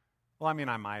 Well, I mean,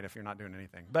 I might if you're not doing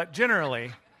anything. But generally,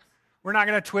 we're not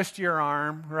going to twist your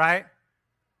arm, right?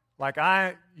 Like,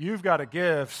 you've got to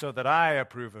give so that I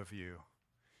approve of you.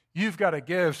 You've got to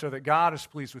give so that God is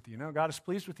pleased with you. No, God is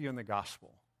pleased with you in the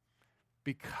gospel.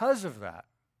 Because of that,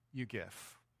 you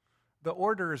give. The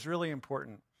order is really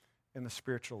important in the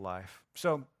spiritual life.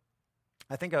 So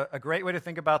I think a great way to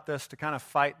think about this, to kind of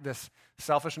fight this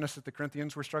selfishness that the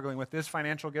Corinthians were struggling with, is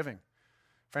financial giving.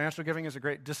 Financial giving is a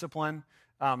great discipline.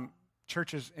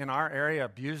 Churches in our area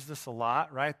abuse this a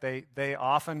lot, right? They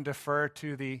often defer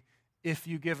to the, if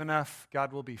you give enough,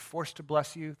 God will be forced to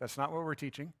bless you. That's not what we're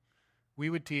teaching.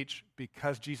 We would teach,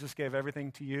 because Jesus gave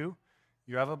everything to you,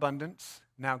 you have abundance,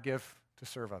 now give to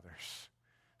serve others.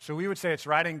 So we would say it's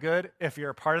right and good, if you're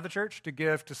a part of the church, to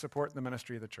give to support the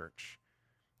ministry of the church.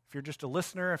 If you're just a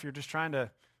listener, if you're just trying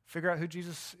to figure out who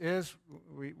Jesus is,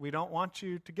 we don't want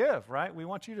you to give, right? We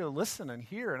want you to listen and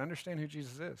hear and understand who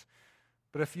Jesus is.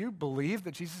 But if you believe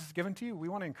that Jesus is given to you, we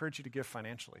want to encourage you to give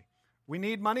financially. We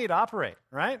need money to operate,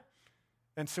 right?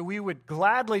 And so we would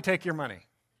gladly take your money.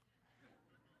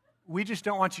 We just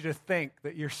don't want you to think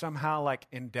that you're somehow like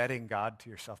indebting God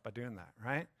to yourself by doing that,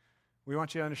 right? We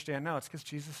want you to understand, no, it's because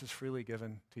Jesus is freely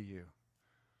given to you.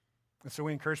 And so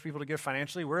we encourage people to give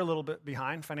financially. We're a little bit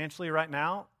behind financially right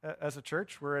now as a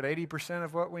church. We're at 80%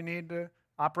 of what we need to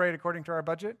operate according to our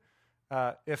budget.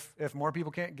 If more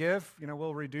people can't give,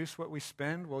 we'll reduce what we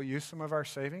spend. We'll use some of our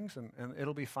savings, and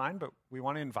it'll be fine. But we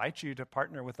want to invite you to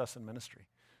partner with us in ministry.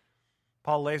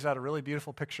 Paul lays out a really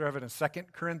beautiful picture of it in 2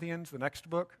 Corinthians, the next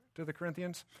book to the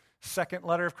Corinthians. Second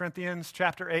letter of Corinthians,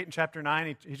 chapter 8 and chapter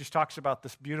 9, he just talks about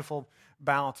this beautiful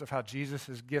balance of how Jesus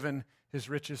has given his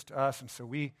riches to us, and so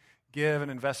we give and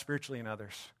invest spiritually in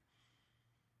others.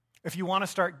 If you want to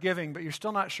start giving, but you're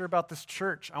still not sure about this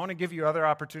church, I want to give you other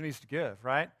opportunities to give,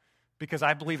 right? Because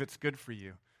I believe it's good for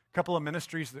you. A couple of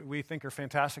ministries that we think are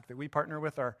fantastic that we partner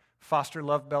with are Foster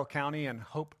Love Bell County and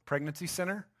Hope Pregnancy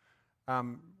Center.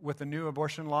 With the new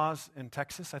abortion laws in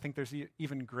Texas, I think there's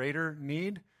even greater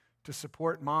need to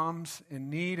support moms in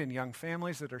need and young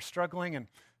families that are struggling. And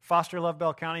Foster Love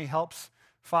Bell County helps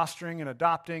fostering and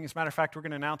adopting. As a matter of fact, we're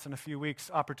going to announce in a few weeks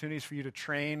opportunities for you to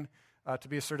train to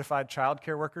be a certified child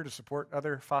care worker to support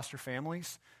other foster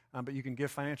families. But you can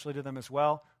give financially to them as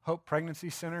well. Hope Pregnancy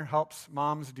Center helps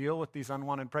moms deal with these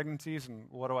unwanted pregnancies and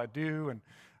what do I do?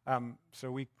 And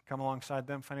so we come alongside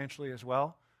them financially as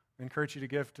well. I encourage you to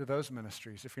give to those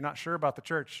ministries. If you're not sure about the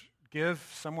church, give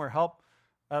somewhere, help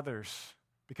others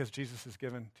because Jesus has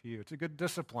given to you. It's a good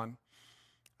discipline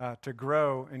to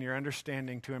grow in your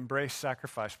understanding, to embrace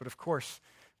sacrifice. But of course,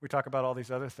 we talk about all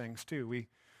these other things too. We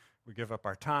give up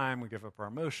our time, we give up our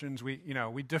emotions, we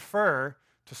defer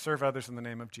to serve others in the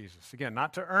name of Jesus. Again,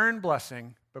 not to earn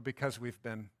blessing, but because we've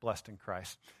been blessed in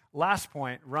Christ. Last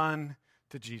point, run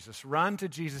to Jesus. Run to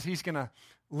Jesus. He's going to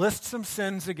list some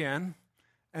sins again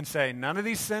and say, none of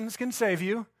these sins can save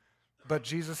you, but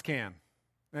Jesus can.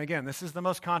 And again, this is the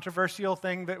most controversial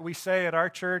thing that we say at our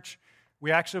church.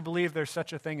 We actually believe there's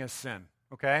such a thing as sin,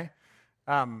 okay?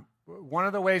 One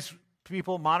of the ways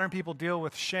modern people deal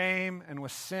with shame and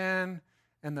with sin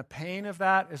and the pain of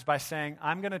that is by saying,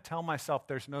 I'm going to tell myself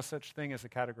there's no such thing as a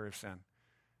category of sin.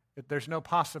 There's no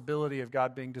possibility of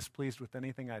God being displeased with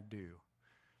anything I do.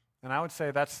 And I would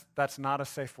say that's not a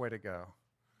safe way to go.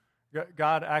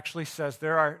 God actually says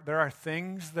there are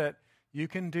things that you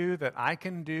can do, that I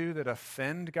can do, that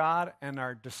offend God and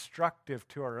are destructive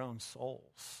to our own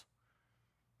souls.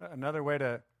 Another way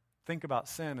to think about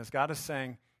sin is God is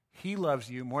saying He loves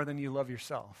you more than you love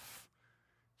yourself.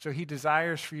 So He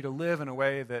desires for you to live in a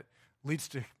way that leads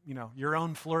to, your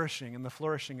own flourishing and the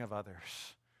flourishing of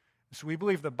others. So we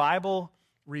believe the Bible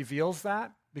reveals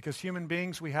that because human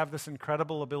beings, we have this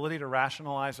incredible ability to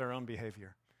rationalize our own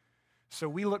behavior. So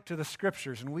we look to the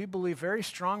Scriptures, and we believe very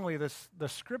strongly the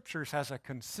Scriptures has a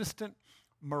consistent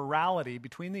morality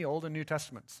between the Old and New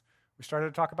Testaments. We started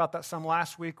to talk about that some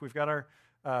last week. We've got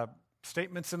our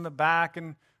statements in the back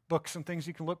and books and things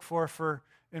you can look for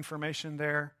information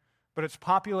there. But it's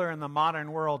popular in the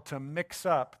modern world to mix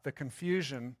up the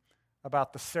confusion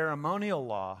about the ceremonial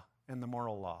law and the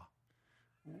moral law.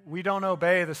 We don't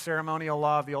obey the ceremonial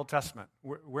law of the Old Testament.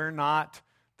 We're not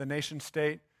the nation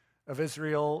state of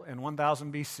Israel in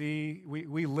 1000 BC.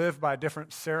 We live by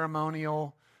different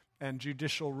ceremonial and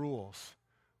judicial rules.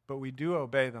 But we do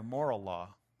obey the moral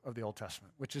law of the Old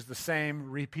Testament, which is the same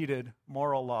repeated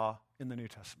moral law in the New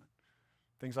Testament.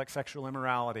 Things like sexual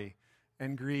immorality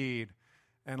and greed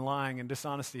and lying and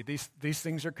dishonesty. These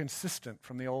things are consistent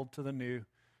from the Old to the New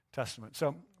Testament.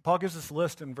 So Paul gives us a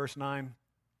list in verse 9.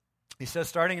 He says,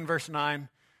 starting in verse 9,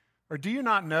 or do you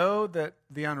not know that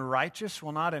the unrighteous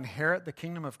will not inherit the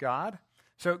kingdom of God?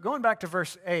 So going back to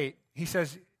verse 8, he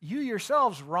says, you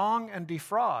yourselves wrong and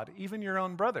defraud, even your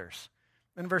own brothers.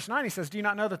 In verse 9, he says, do you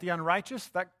not know that the unrighteous,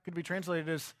 that could be translated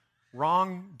as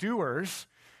wrongdoers,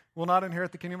 will not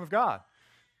inherit the kingdom of God?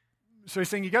 So he's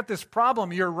saying, you got this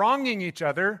problem, you're wronging each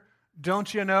other.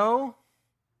 Don't you know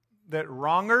that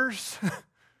wrongers,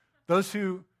 those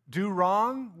who do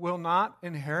wrong, will not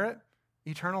inherit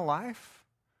eternal life?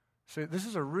 So this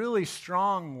is a really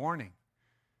strong warning.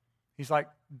 He's like,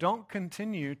 don't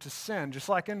continue to sin. Just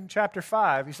like in chapter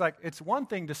 5, he's like, it's one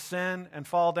thing to sin and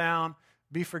fall down,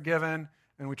 be forgiven,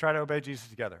 and we try to obey Jesus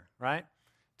together, right?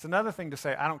 It's another thing to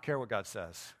say, I don't care what God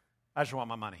says. I just want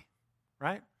my money,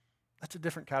 right? That's a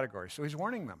different category. So he's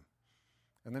warning them.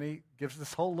 And then he gives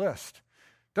this whole list.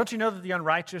 Don't you know that the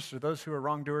unrighteous or those who are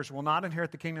wrongdoers will not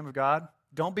inherit the kingdom of God?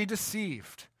 Don't be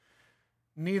deceived.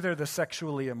 Neither the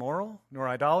sexually immoral, nor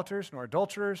idolaters, nor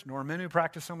adulterers, nor men who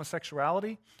practice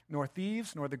homosexuality, nor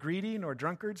thieves, nor the greedy, nor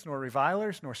drunkards, nor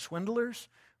revilers, nor swindlers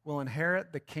will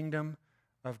inherit the kingdom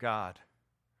of God.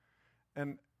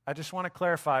 And I just want to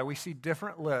clarify, we see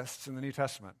different lists in the New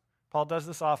Testament. Paul does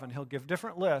this often. He'll give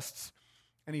different lists,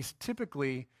 and he's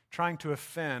typically trying to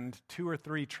offend 2 or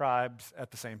 3 tribes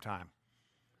at the same time.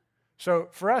 So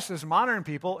for us as modern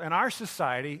people, in our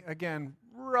society, again,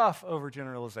 rough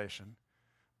overgeneralization,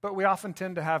 but we often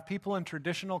tend to have people in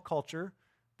traditional culture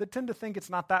that tend to think it's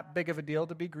not that big of a deal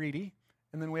to be greedy,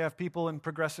 and then we have people in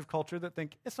progressive culture that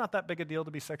think it's not that big a deal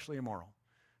to be sexually immoral.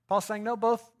 Paul's saying, no,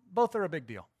 both are a big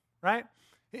deal, right?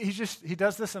 He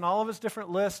does this in all of his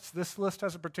different lists. This list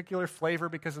has a particular flavor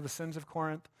because of the sins of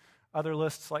Corinth. Other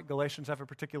lists like Galatians have a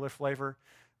particular flavor,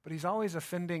 but he's always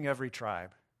offending every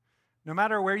tribe. No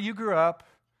matter where you grew up,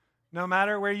 no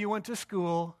matter where you went to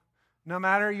school, No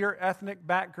matter your ethnic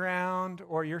background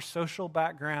or your social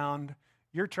background,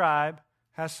 your tribe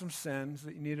has some sins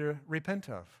that you need to repent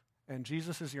of. And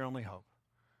Jesus is your only hope.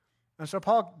 And so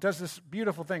Paul does this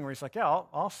beautiful thing where he's like, yeah,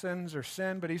 all sins are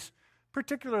sin, but he's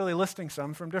particularly listing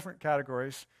some from different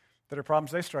categories that are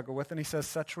problems they struggle with. And he says,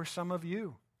 such were some of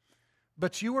you.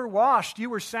 But you were washed, you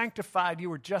were sanctified, you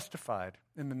were justified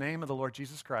in the name of the Lord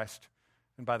Jesus Christ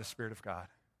and by the Spirit of God.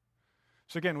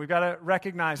 So again, we've got to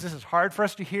recognize this is hard for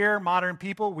us to hear, modern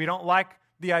people. We don't like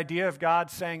the idea of God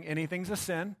saying anything's a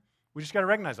sin. We just got to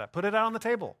recognize that. Put it out on the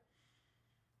table.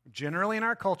 Generally in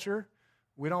our culture,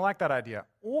 we don't like that idea.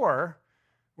 Or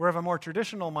we have a more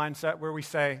traditional mindset where we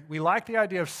say, we like the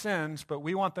idea of sins, but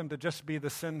we want them to just be the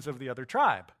sins of the other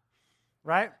tribe,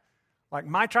 right? Like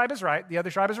my tribe is right, the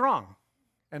other tribe is wrong.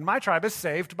 And my tribe is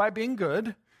saved by being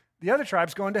good. The other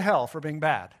tribe's going to hell for being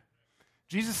bad.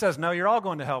 Jesus says, no, you're all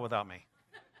going to hell without me.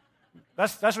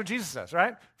 That's what Jesus says,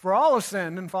 right? For all have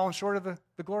sinned and fallen short of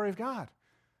the glory of God.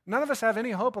 None of us have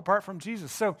any hope apart from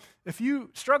Jesus. So if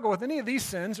you struggle with any of these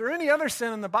sins or any other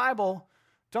sin in the Bible,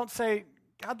 don't say,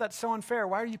 God, that's so unfair.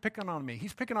 Why are you picking on me?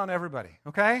 He's picking on everybody,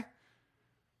 okay?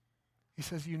 He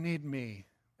says, you need me.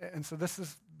 And so this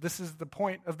is the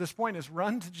point of this point is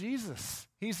run to Jesus.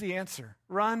 He's the answer.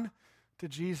 Run to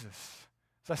Jesus.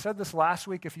 As I said this last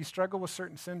week, if you struggle with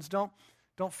certain sins, don't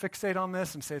fixate on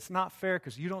this and say it's not fair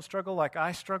because you don't struggle like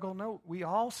I struggle. No, we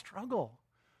all struggle.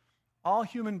 All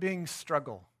human beings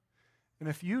struggle. And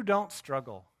if you don't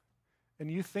struggle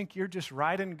and you think you're just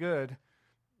right and good,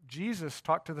 Jesus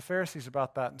talked to the Pharisees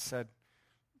about that and said,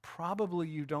 probably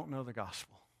you don't know the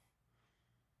gospel.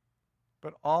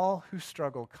 But all who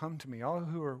struggle, come to me, all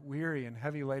who are weary and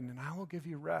heavy laden, and I will give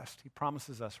you rest. He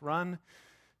promises us, run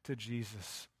to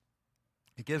Jesus.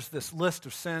 He gives this list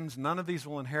of sins. None of these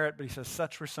will inherit, but he says,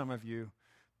 such were some of you,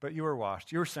 but you were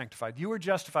washed, you were sanctified, you were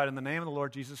justified in the name of the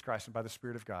Lord Jesus Christ and by the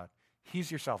Spirit of God.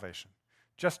 He's your salvation.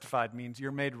 Justified means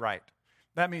you're made right.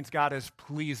 That means God is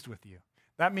pleased with you.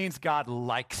 That means God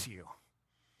likes you.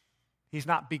 He's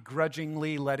not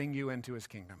begrudgingly letting you into his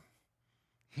kingdom.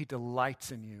 He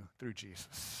delights in you through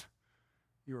Jesus.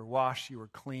 You are washed, you are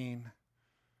clean,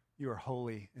 you are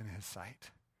holy in his sight.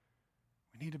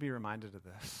 We need to be reminded of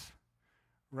this.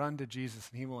 Run to Jesus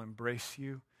and he will embrace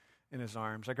you in his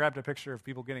arms. I grabbed a picture of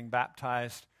people getting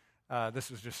baptized.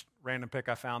 This was just a random pic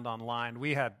I found online.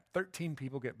 We had 13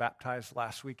 people get baptized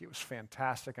last week. It was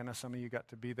fantastic. I know some of you got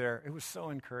to be there. It was so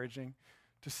encouraging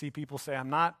to see people say, I'm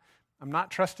not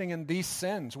trusting in these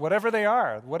sins, whatever they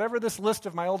are, whatever this list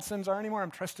of my old sins are anymore,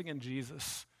 I'm trusting in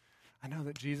Jesus. I know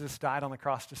that Jesus died on the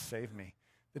cross to save me,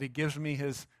 that he gives me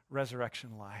his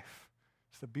resurrection life.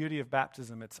 It's the beauty of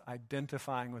baptism. It's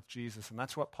identifying with Jesus, and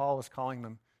that's what Paul is calling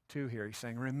them to here. He's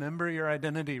saying, remember your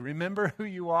identity. Remember who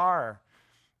you are.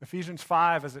 Ephesians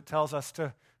 5, as it tells us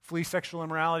to flee sexual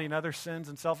immorality and other sins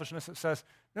and selfishness, it says,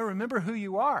 no, remember who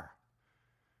you are.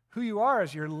 Who you are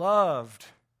is you're loved,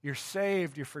 you're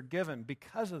saved, you're forgiven.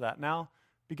 Because of that, now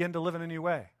begin to live in a new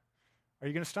way. Are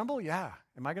you going to stumble? Yeah.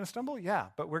 Am I going to stumble? Yeah.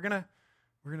 But we're going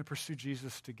to pursue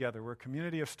Jesus together. We're a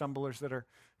community of stumblers that are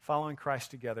following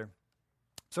Christ together.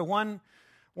 So one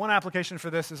application for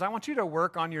this is I want you to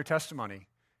work on your testimony,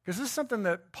 because this is something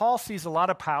that Paul sees a lot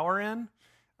of power in.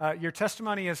 Your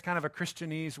testimony is kind of a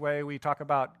Christianese way. We talk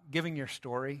about giving your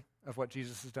story of what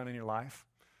Jesus has done in your life.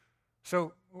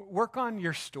 So work on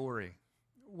your story.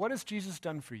 What has Jesus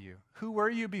done for you? Who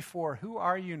were you before? Who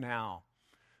are you now?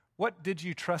 What did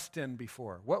you trust in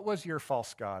before? What was your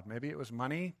false god? Maybe it was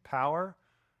money, power,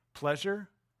 pleasure.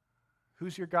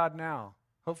 Who's your God now?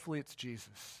 Hopefully it's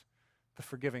Jesus, the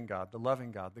forgiving God, the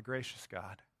loving God, the gracious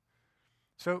God.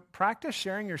 So practice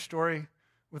sharing your story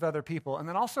with other people, and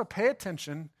then also pay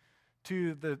attention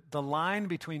to the line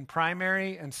between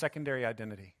primary and secondary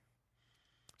identity.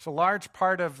 So a large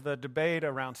part of the debate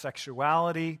around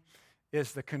sexuality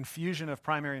is the confusion of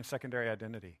primary and secondary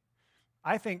identity.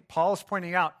 I think Paul is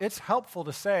pointing out it's helpful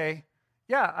to say,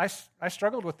 yeah, I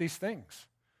struggled with these things.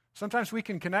 Sometimes we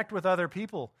can connect with other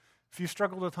people. If you've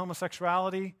struggled with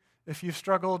homosexuality, if you've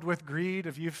struggled with greed,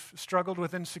 if you've struggled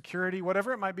with insecurity,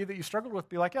 whatever it might be that you struggled with,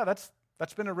 be like, yeah, that's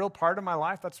been a real part of my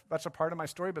life. That's a part of my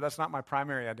story, but that's not my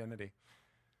primary identity.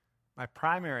 My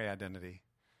primary identity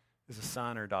is a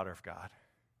son or daughter of God.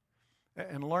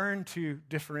 And learn to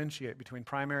differentiate between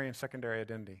primary and secondary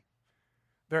identity.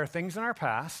 There are things in our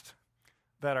past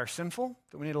that are sinful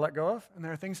that we need to let go of, and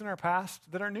there are things in our past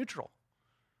that are neutral.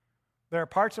 There are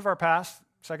parts of our past,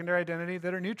 secondary identity,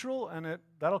 that are neutral, and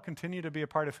that'll continue to be a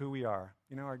part of who we are.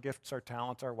 You know, our gifts, our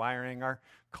talents, our wiring, our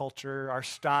culture, our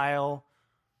style,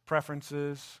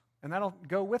 preferences, and that'll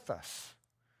go with us.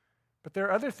 But there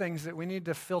are other things that we need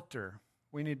to filter,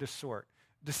 we need to sort.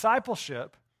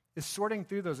 discipleship is sorting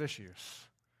through those issues.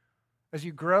 As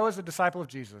you grow as a disciple of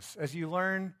Jesus, as you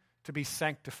learn to be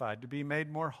sanctified, to be made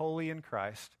more holy in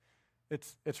Christ,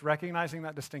 it's recognizing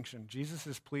that distinction. Jesus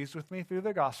is pleased with me through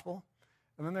the gospel,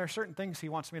 and then there are certain things he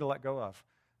wants me to let go of.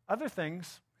 Other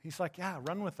things, he's like, yeah,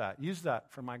 run with that. Use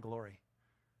that for my glory.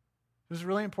 This is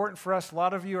really important for us. A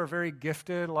lot of you are very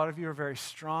gifted. A lot of you are very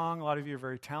strong. A lot of you are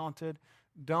very talented.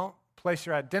 Don't place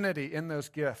your identity in those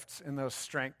gifts, in those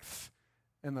strengths,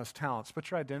 in those talents.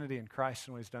 Put your identity in Christ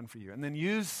and what he's done for you. And then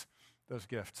use those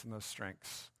gifts and those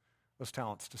strengths, those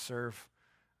talents to serve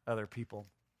other people.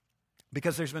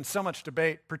 Because there's been so much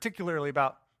debate, particularly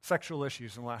about sexual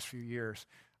issues in the last few years.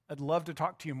 I'd love to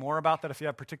talk to you more about that if you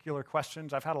have particular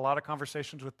questions. I've had a lot of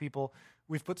conversations with people.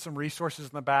 We've put some resources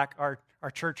in the back. Our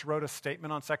church wrote a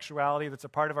statement on sexuality that's a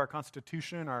part of our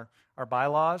Constitution, our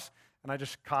bylaws, and I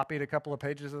just copied a couple of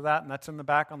pages of that, and that's in the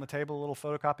back on the table, a little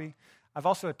photocopy. I've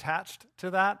also attached to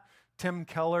that, Tim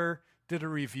Keller did a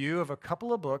review of a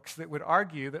couple of books that would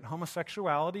argue that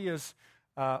homosexuality is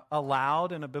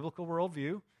allowed in a biblical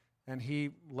worldview, and he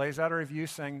lays out a review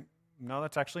saying, no,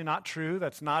 that's actually not true.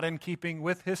 That's not in keeping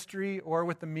with history or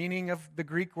with the meaning of the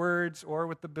Greek words or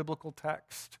with the biblical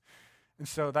text. And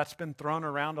so that's been thrown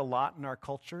around a lot in our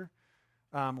culture.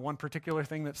 One particular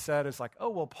thing that's said is like, oh,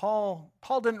 well,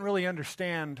 Paul didn't really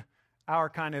understand our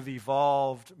kind of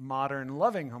evolved, modern,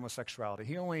 loving homosexuality.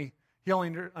 He only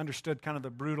understood kind of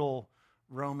the brutal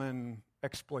Roman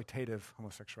exploitative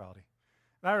homosexuality.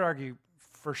 And I would argue,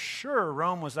 for sure,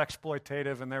 Rome was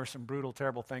exploitative and there were some brutal,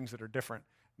 terrible things that are different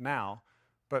now.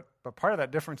 But part of that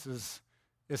difference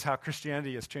is how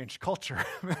Christianity has changed culture.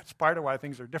 That's part of why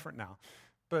things are different now.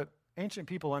 But ancient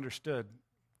people understood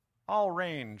all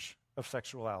range of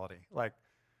sexuality. Like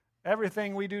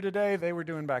everything we do today, they were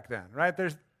doing back then, right?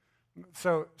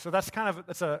 So that's kind of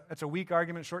it's a weak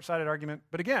argument, short-sighted argument.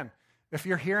 But again, if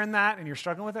you're hearing that and you're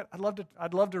struggling with it,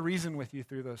 I'd love to reason with you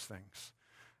through those things.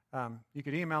 You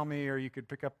could email me or you could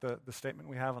pick up the statement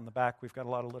we have on the back. We've got a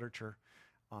lot of literature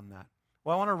on that.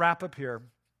 Well, I want to wrap up here.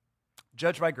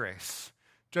 Judged by grace.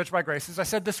 Judged by grace. As I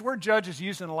said, this word judge is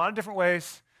used in a lot of different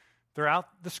ways throughout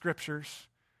the scriptures.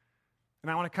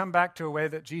 And I want to come back to a way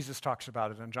that Jesus talks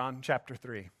about it in John chapter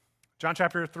 3. John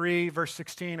chapter 3, verse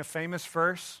 16, a famous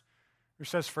verse, which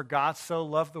says, "For God so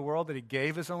loved the world that he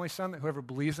gave his only son, that whoever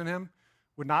believes in him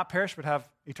would not perish but have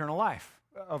eternal life."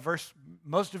 A verse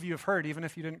most of you have heard, even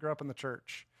if you didn't grow up in the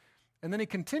church. And then he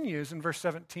continues in verse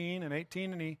 17 and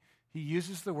 18, and he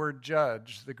uses the word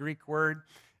judge, the Greek word.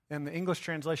 In the English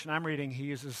translation I'm reading, he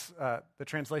uses, the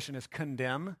translation is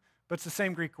condemn, but it's the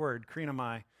same Greek word,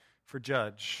 krinomai, for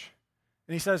judge.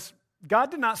 And he says,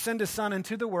 God did not send his son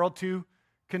into the world to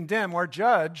condemn or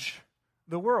judge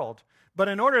the world, but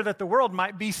in order that the world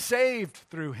might be saved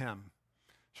through him.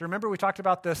 So remember we talked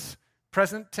about this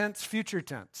present tense, future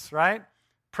tense, right?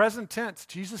 Present tense,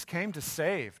 Jesus came to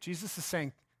save. Jesus is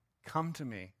saying, come to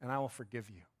me and I will forgive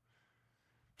you.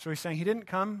 So he's saying he didn't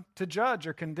come to judge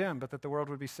or condemn, but that the world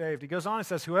would be saved. He goes on and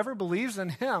says, whoever believes in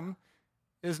him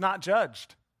is not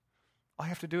judged. All you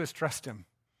have to do is trust him,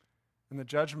 and the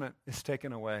judgment is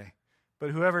taken away. But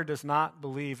whoever does not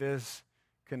believe is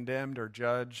condemned or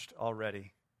judged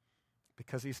already,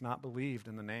 because he's not believed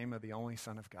in the name of the only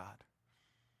Son of God.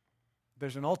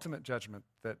 There's an ultimate judgment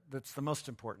that's the most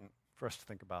important for us to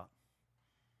think about.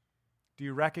 Do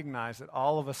you recognize that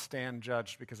all of us stand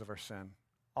judged because of our sin?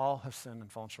 All have sinned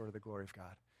and fallen short of the glory of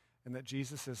God, and that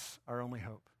Jesus is our only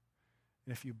hope.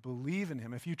 And if you believe in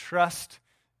him, if you trust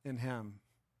in him,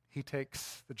 he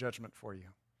takes the judgment for you,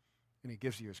 and he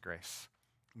gives you his grace.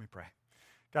 Let me pray.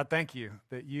 God, thank you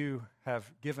that you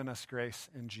have given us grace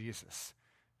in Jesus.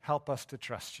 Help us to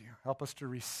trust you. Help us to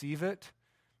receive it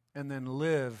and then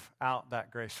live out that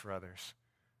grace for others.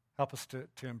 Help us to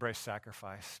embrace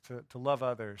sacrifice, to love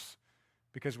others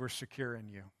because we're secure in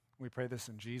you. We pray this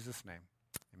in Jesus' name.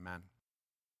 Amen.